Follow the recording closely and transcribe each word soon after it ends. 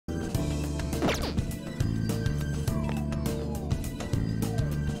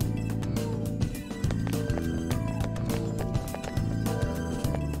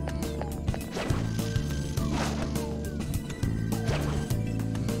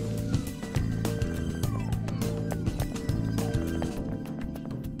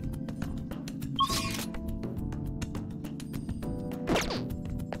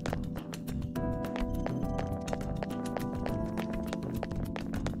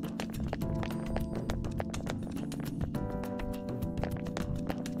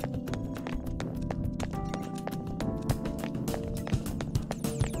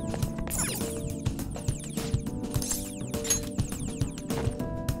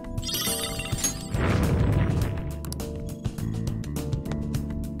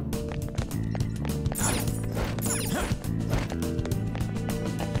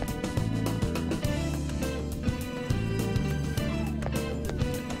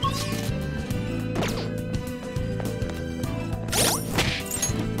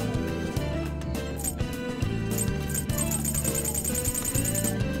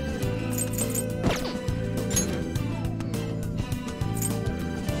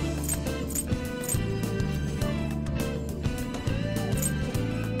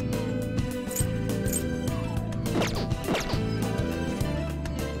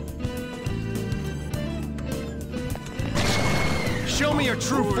me your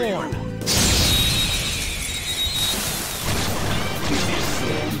true form.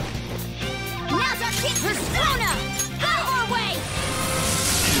 Now's our kid persona! Out our way!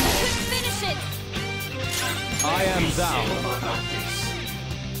 I couldn't finish it! I am thou.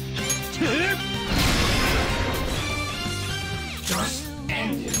 Just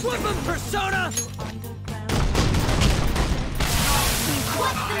end it. Flip him, persona!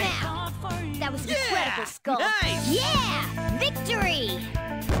 What's the map? That was incredible, Skull. Nice! Yeah! Victory!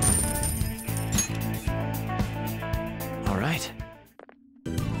 All right.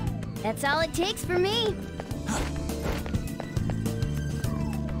 That's all it takes for me.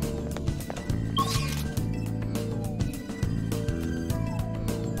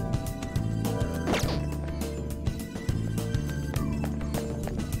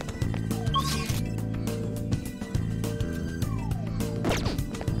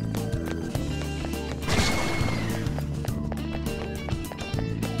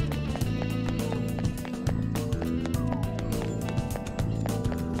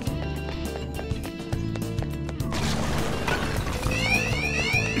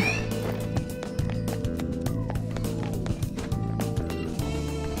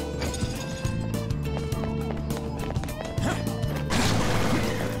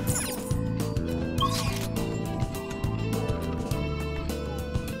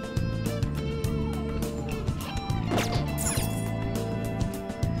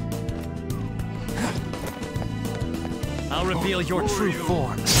 I'll reveal your true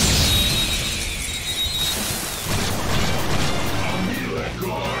form.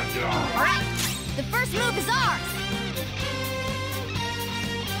 Alright, the first move is ours!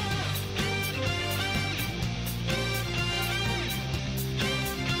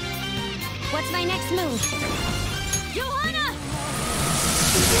 What's my next move? Johanna!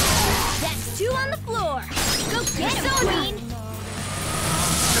 That's 2 on the floor! Go get him, Queen!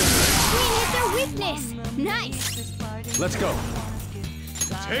 Queen hits our weakness! Nice! Let's go.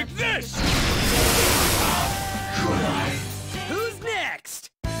 Take this! Who's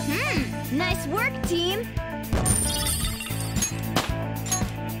next? Nice work, team!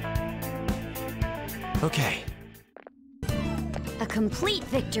 Okay. A complete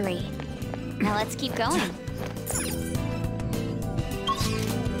victory. Now let's keep going.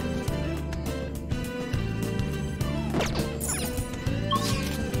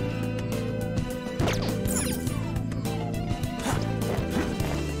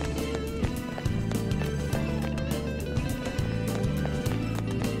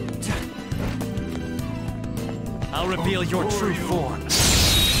 I'll reveal your true form.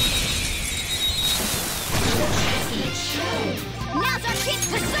 Now's our kid's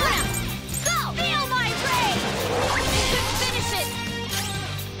persona! Go! Feel my rage! You couldn't finish it!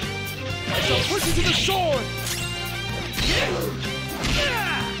 I shall push you to the sword!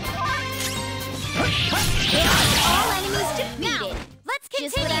 All enemies defeated! Now, let's continue!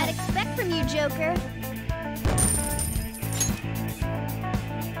 Just what I'd expect from you, Joker.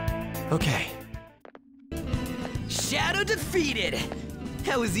 Okay. Shadow defeated!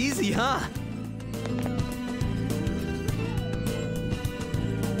 That was easy, huh?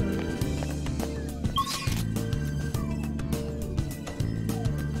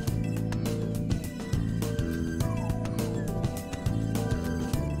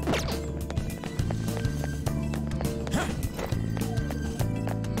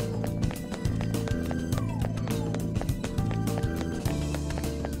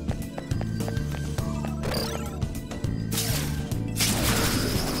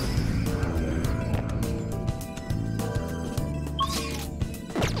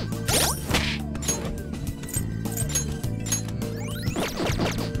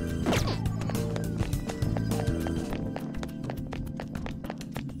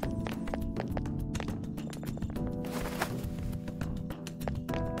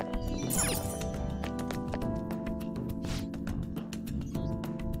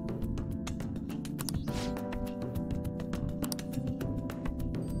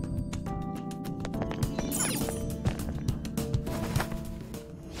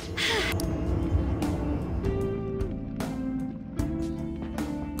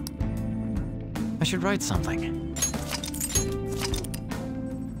 I should write something.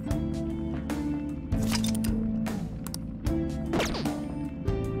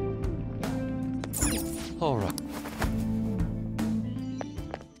 All right.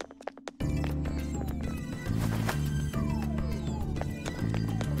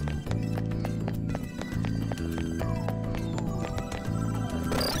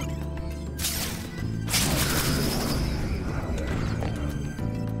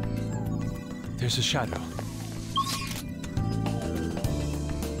 There's a shadow.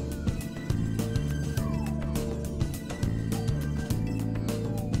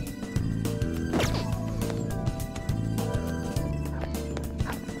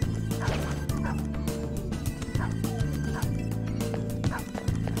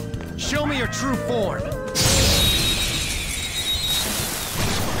 Show me your true form.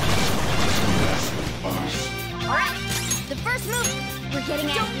 Alright, the first move, we're getting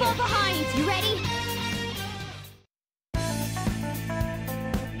out. Don't fall behind. You ready?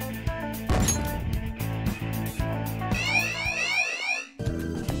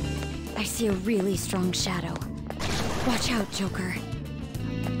 I see a really strong shadow. Watch out, Joker.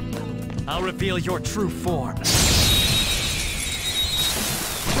 I'll reveal your true form.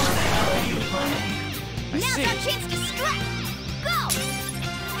 Now's our chance to strike! Go!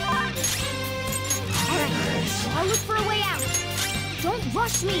 Alright, I'll look for a way out. Don't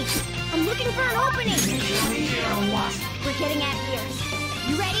rush me. I'm looking for an opening. We're getting out of here.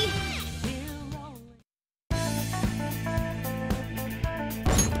 You ready?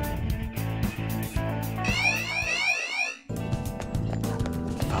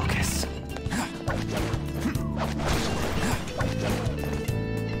 Focus.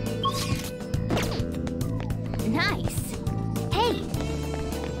 Nice. Hey.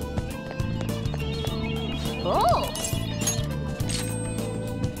 Oh.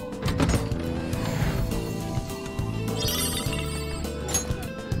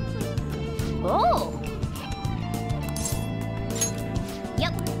 Oh.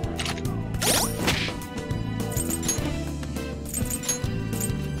 Yep.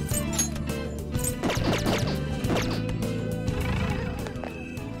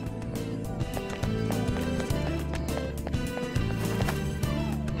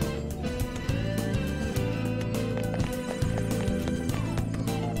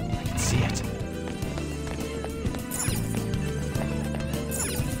 I can see it.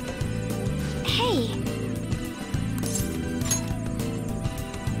 Hey.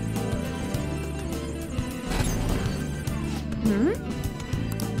 Hmm?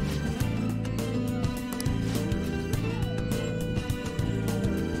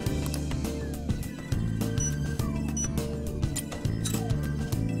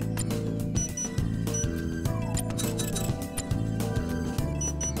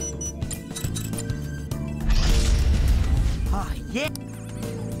 Ah, yeah.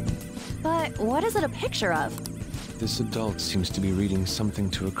 But what is it a picture of? This adult seems to be reading something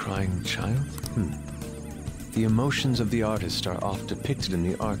to a crying child. The emotions of the artist are oft depicted in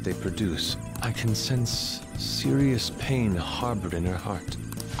the art they produce. I can sense serious pain harbored in her heart.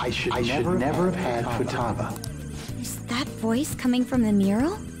 I should never have had Futaba. Is that voice coming from the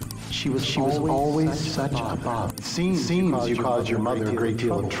mural? She was always such a bomb. It seems you caused your mother a great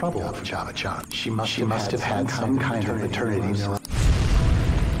deal of trouble, Futaba-chan. She must have had some kind of maternity neurosis.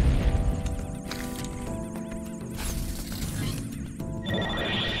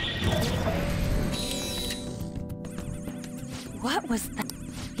 What was that?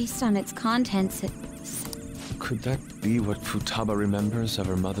 Based on its contents, Could that be what Futaba remembers of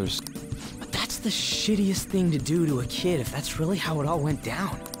her mother's... But that's the shittiest thing to do to a kid if that's really how it all went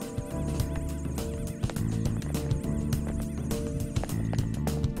down.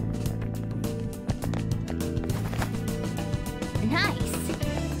 Nice.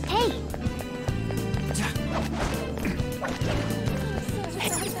 Hey.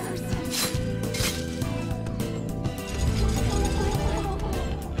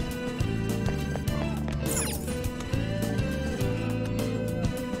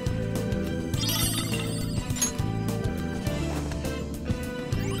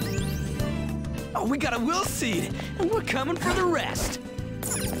 Oh, we got a will seed, and we're coming for the rest.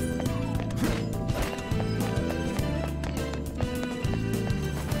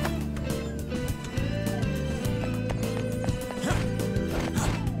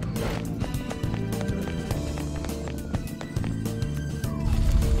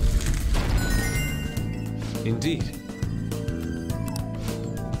 Indeed.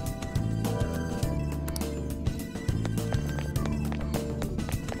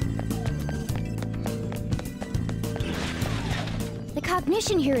 The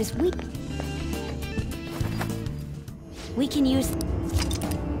cognition here is weak. We can use...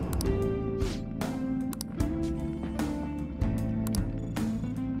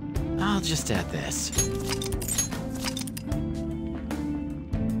 I'll just add this.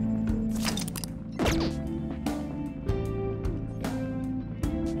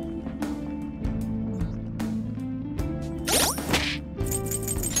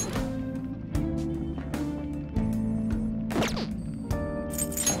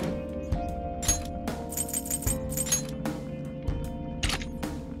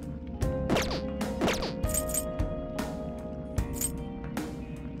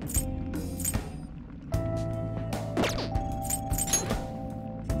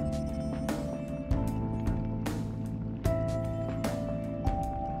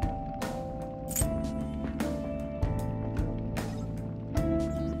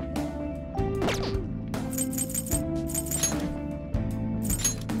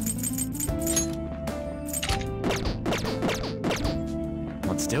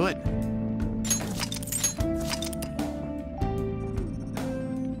 do it.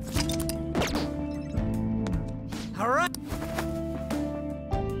 All right.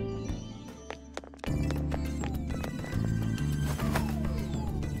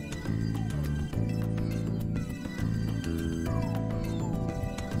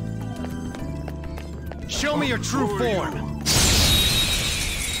 Show me your true form.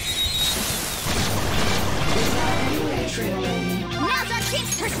 Now's our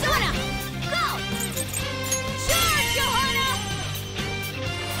chance, Persona! Go! Charge, Johanna!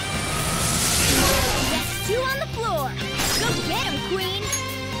 That's 2 on the floor. Go get him, Queen!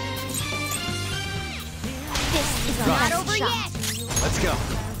 This is not over yet! Let's go.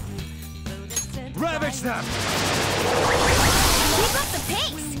 Ravage them! Keep up the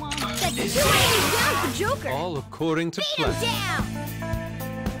pace! That's 2 enemies down for Joker! All according to Beat him plan. down!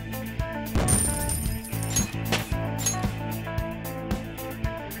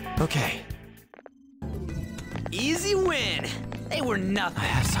 Okay. Easy win! They were nothing. I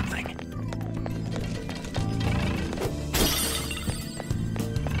have something.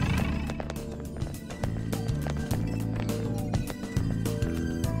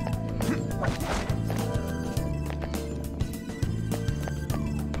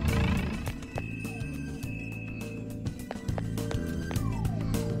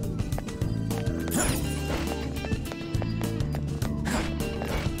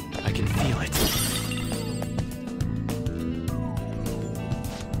 I can feel it.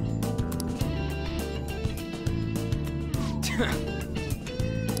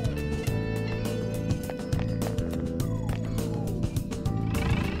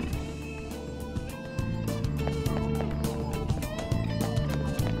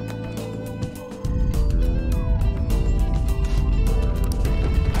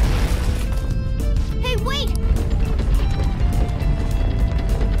 Hey, wait!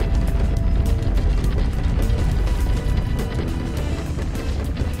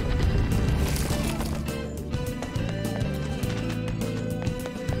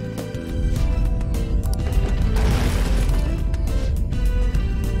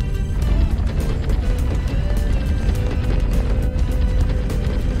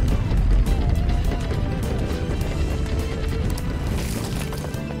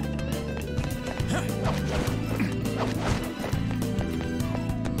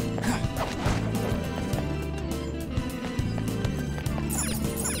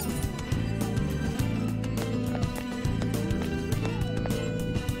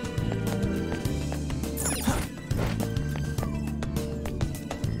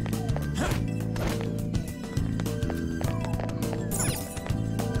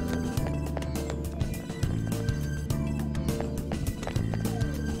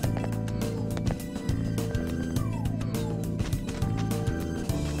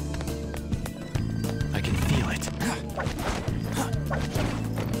 I can feel it.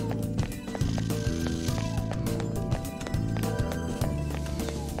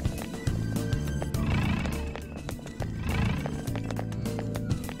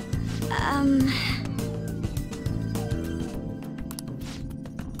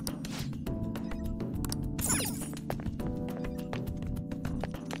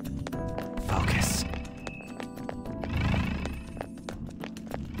 Focus.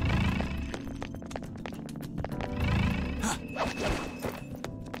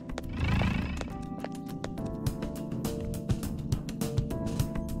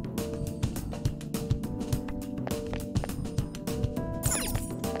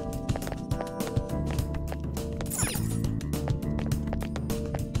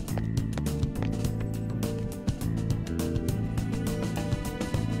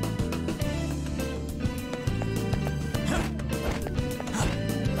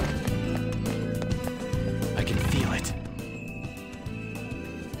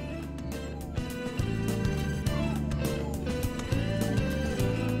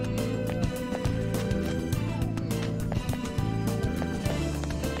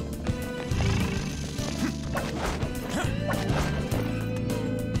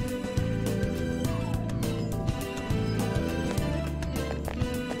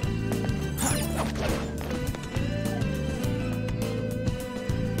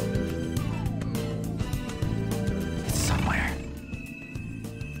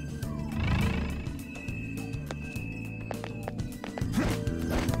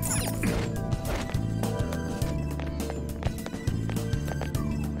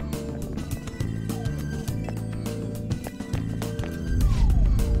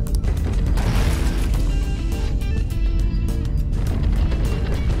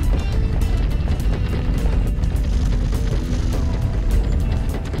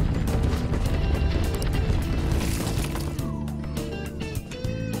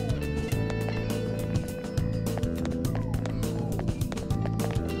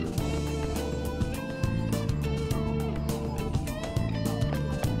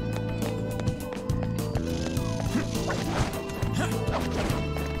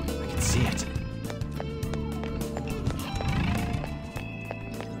 see it.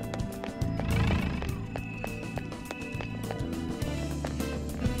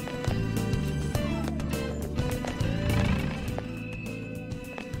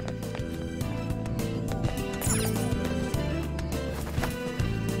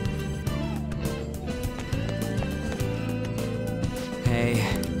 Hey.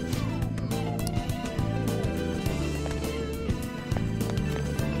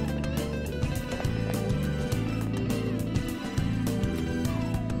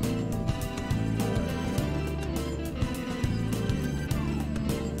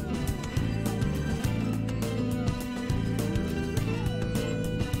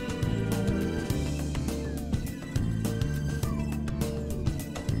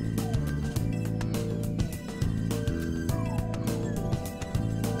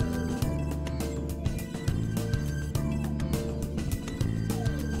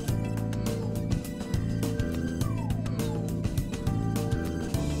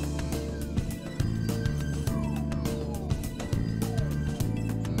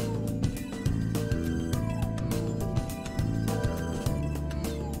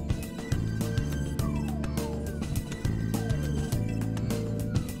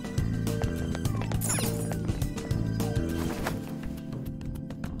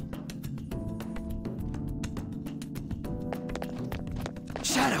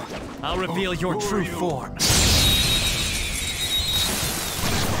 Shadow! I'll reveal your true form.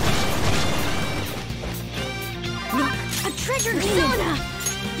 Look, a treasure demon!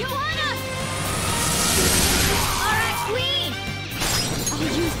 Johanna! Alright, Queen!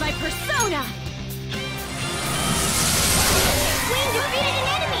 I'll use my persona! Queen defeated an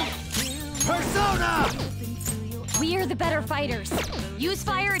enemy! Persona! We are the better fighters. Use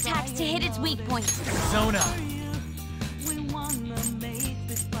fire attacks to hit its weak points. Zona!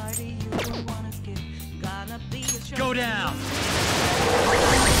 Go down!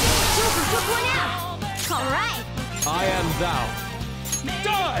 Joker took one out! Alright! I am thou.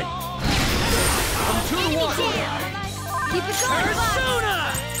 Die! From 2 to Enemy 1. down! Keep it going, Fox! Persona!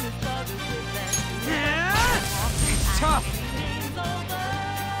 Tough.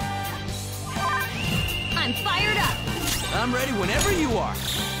 I'm fired up! I'm ready whenever you are.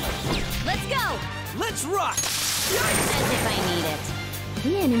 Let's go! Let's rock. As if I need it.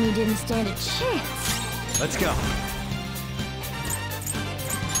 The enemy didn't stand a chance. Let's go.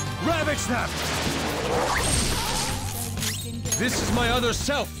 Ravage them! This is my other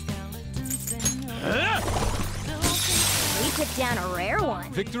self. We took down a rare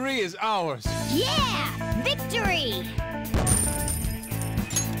one. Victory is ours. Yeah! Victory!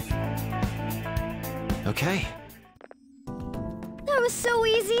 Okay. That was so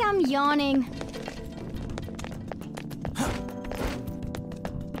easy, I'm yawning.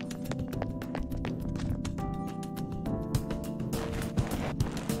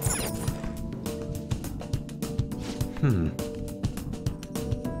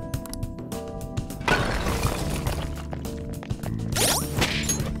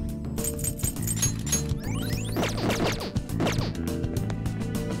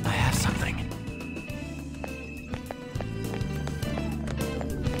 I have something.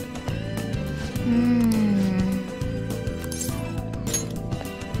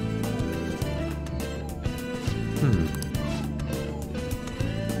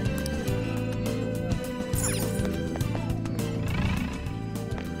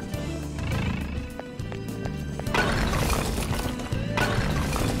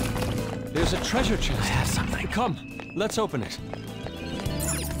 There's a treasure chest. I have something. Come, let's open it.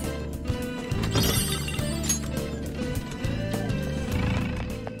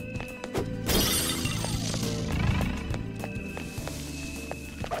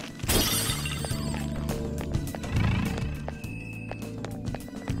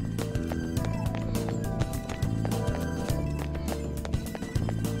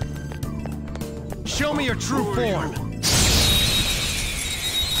 Show me your true form!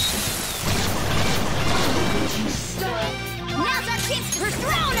 Now's our chance to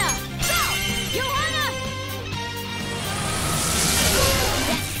persona! Go! Johanna!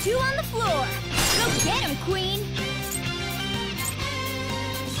 That's 2 on the floor! Go get him, Queen!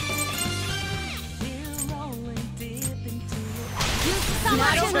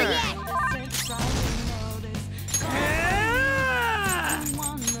 Not over yet!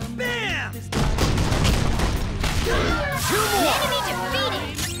 Bam! 2 more! Enemy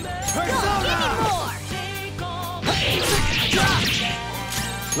defeated! Go, give me more!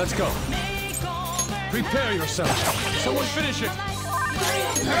 Let's go. Prepare yourself. Someone finish it.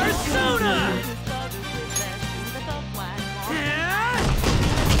 Persona!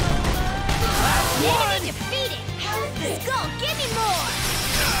 Skull, give me more!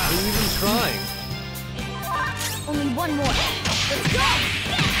 Are you even trying? Only one more. Let's go!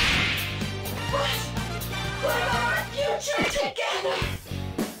 Put our future together!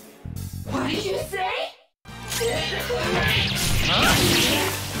 What did you say?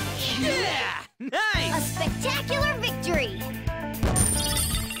 Yeah! Nice! A spectacular victory!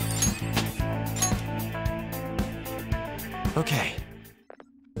 Okay.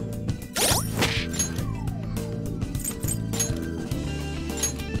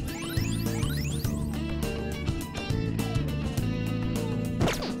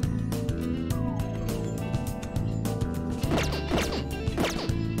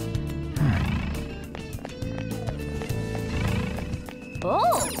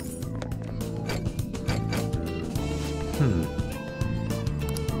 Oh!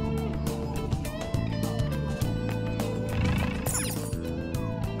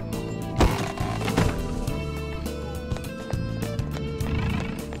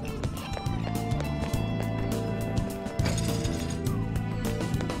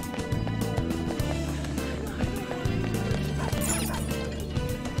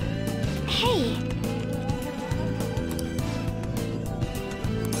 Hey!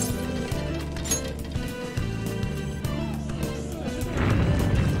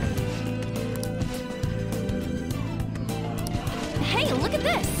 Hey, look at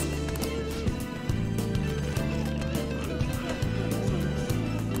this!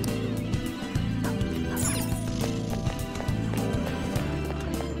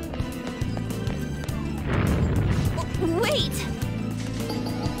 Wait!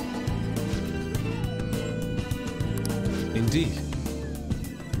 Indeed.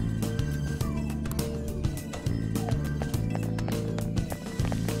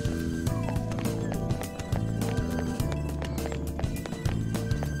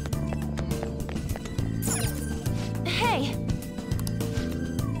 Hey!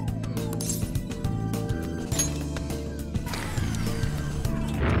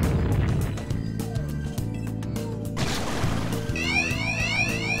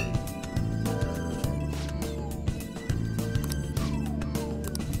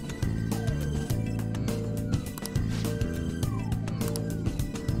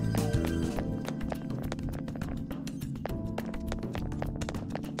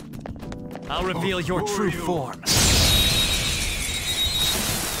 I'll reveal your true form.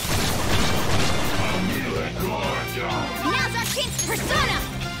 Now's our chance to persona!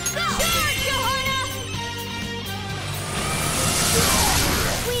 Go! Charge, Johanna!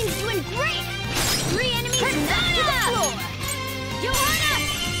 Queen's doing great! 3 enemies knocked to the floor! Johanna!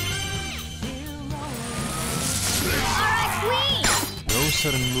 Alright, Queen! No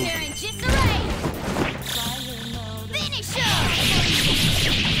sudden You're movement. in disarray! Finish her!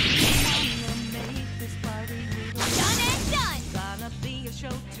 Done and done!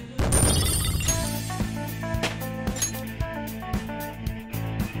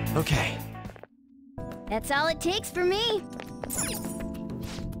 Okay. That's all it takes for me.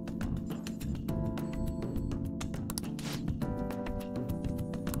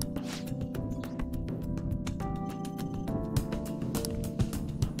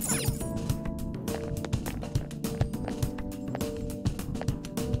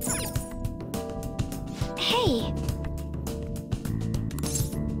 Hey.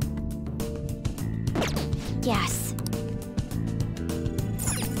 Yes.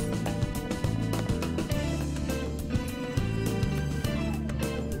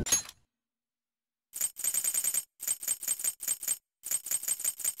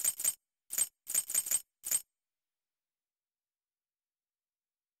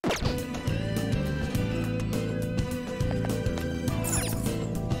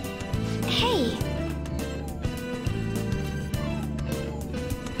 Hey.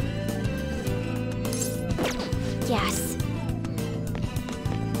 Yes.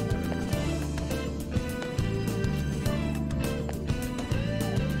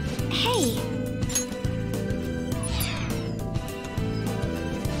 Hey.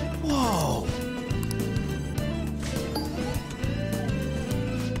 Whoa!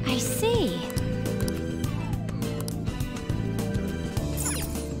 I see.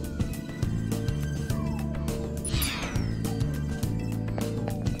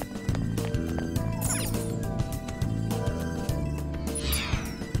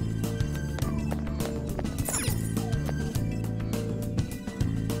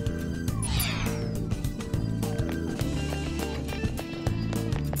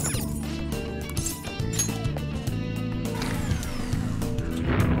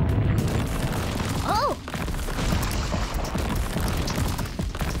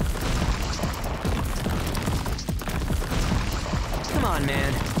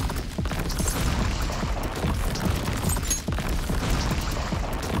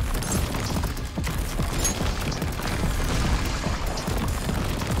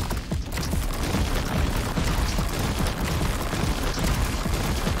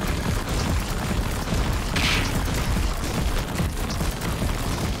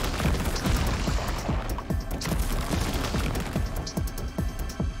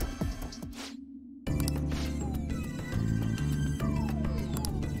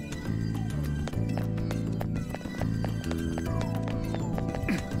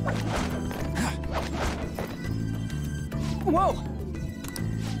 Whoa!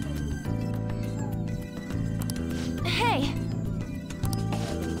 Hey!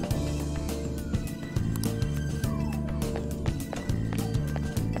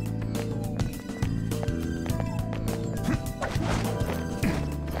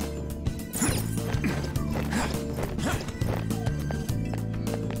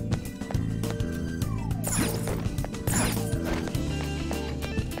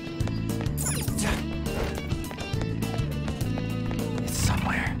 It's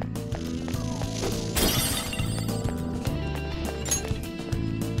somewhere.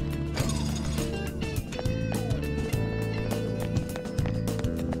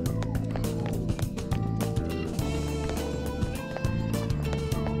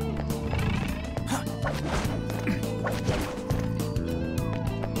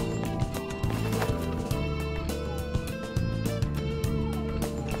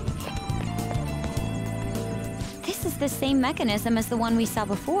 This is the same mechanism as the one we saw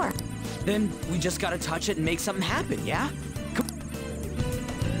before. Then we just gotta touch it and make something happen, yeah?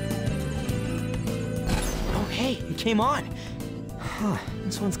 Oh, hey, it came on. Huh,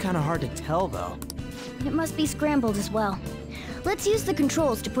 this one's kinda hard to tell, though. It must be scrambled as well. Let's use the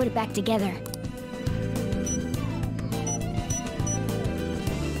controls to put it back together.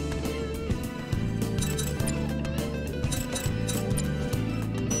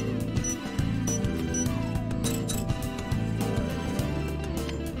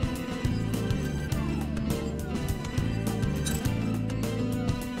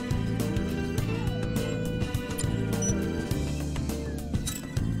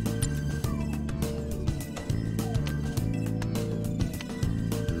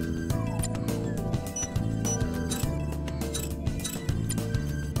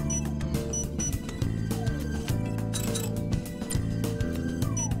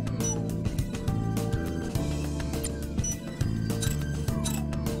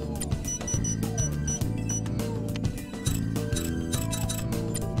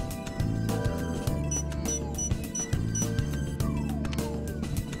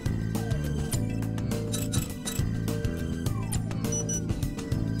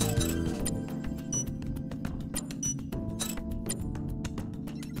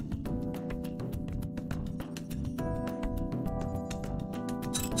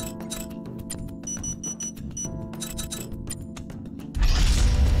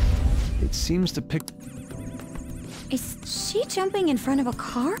 It seems to pick... Is she jumping in front of a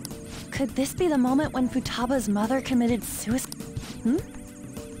car? Could this be the moment when Futaba's mother committed suicide?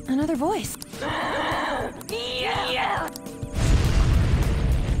 Another voice.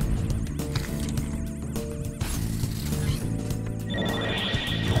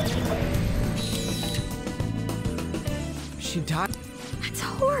 She died. That's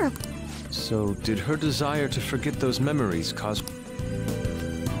horrible. So, did her desire to forget those memories cause...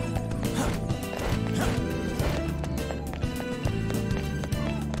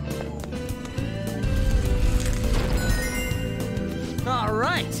 All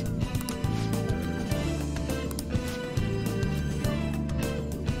right.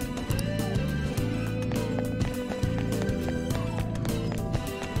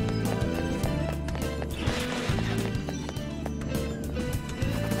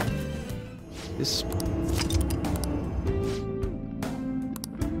 This...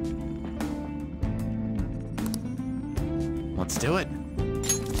 Let's do it.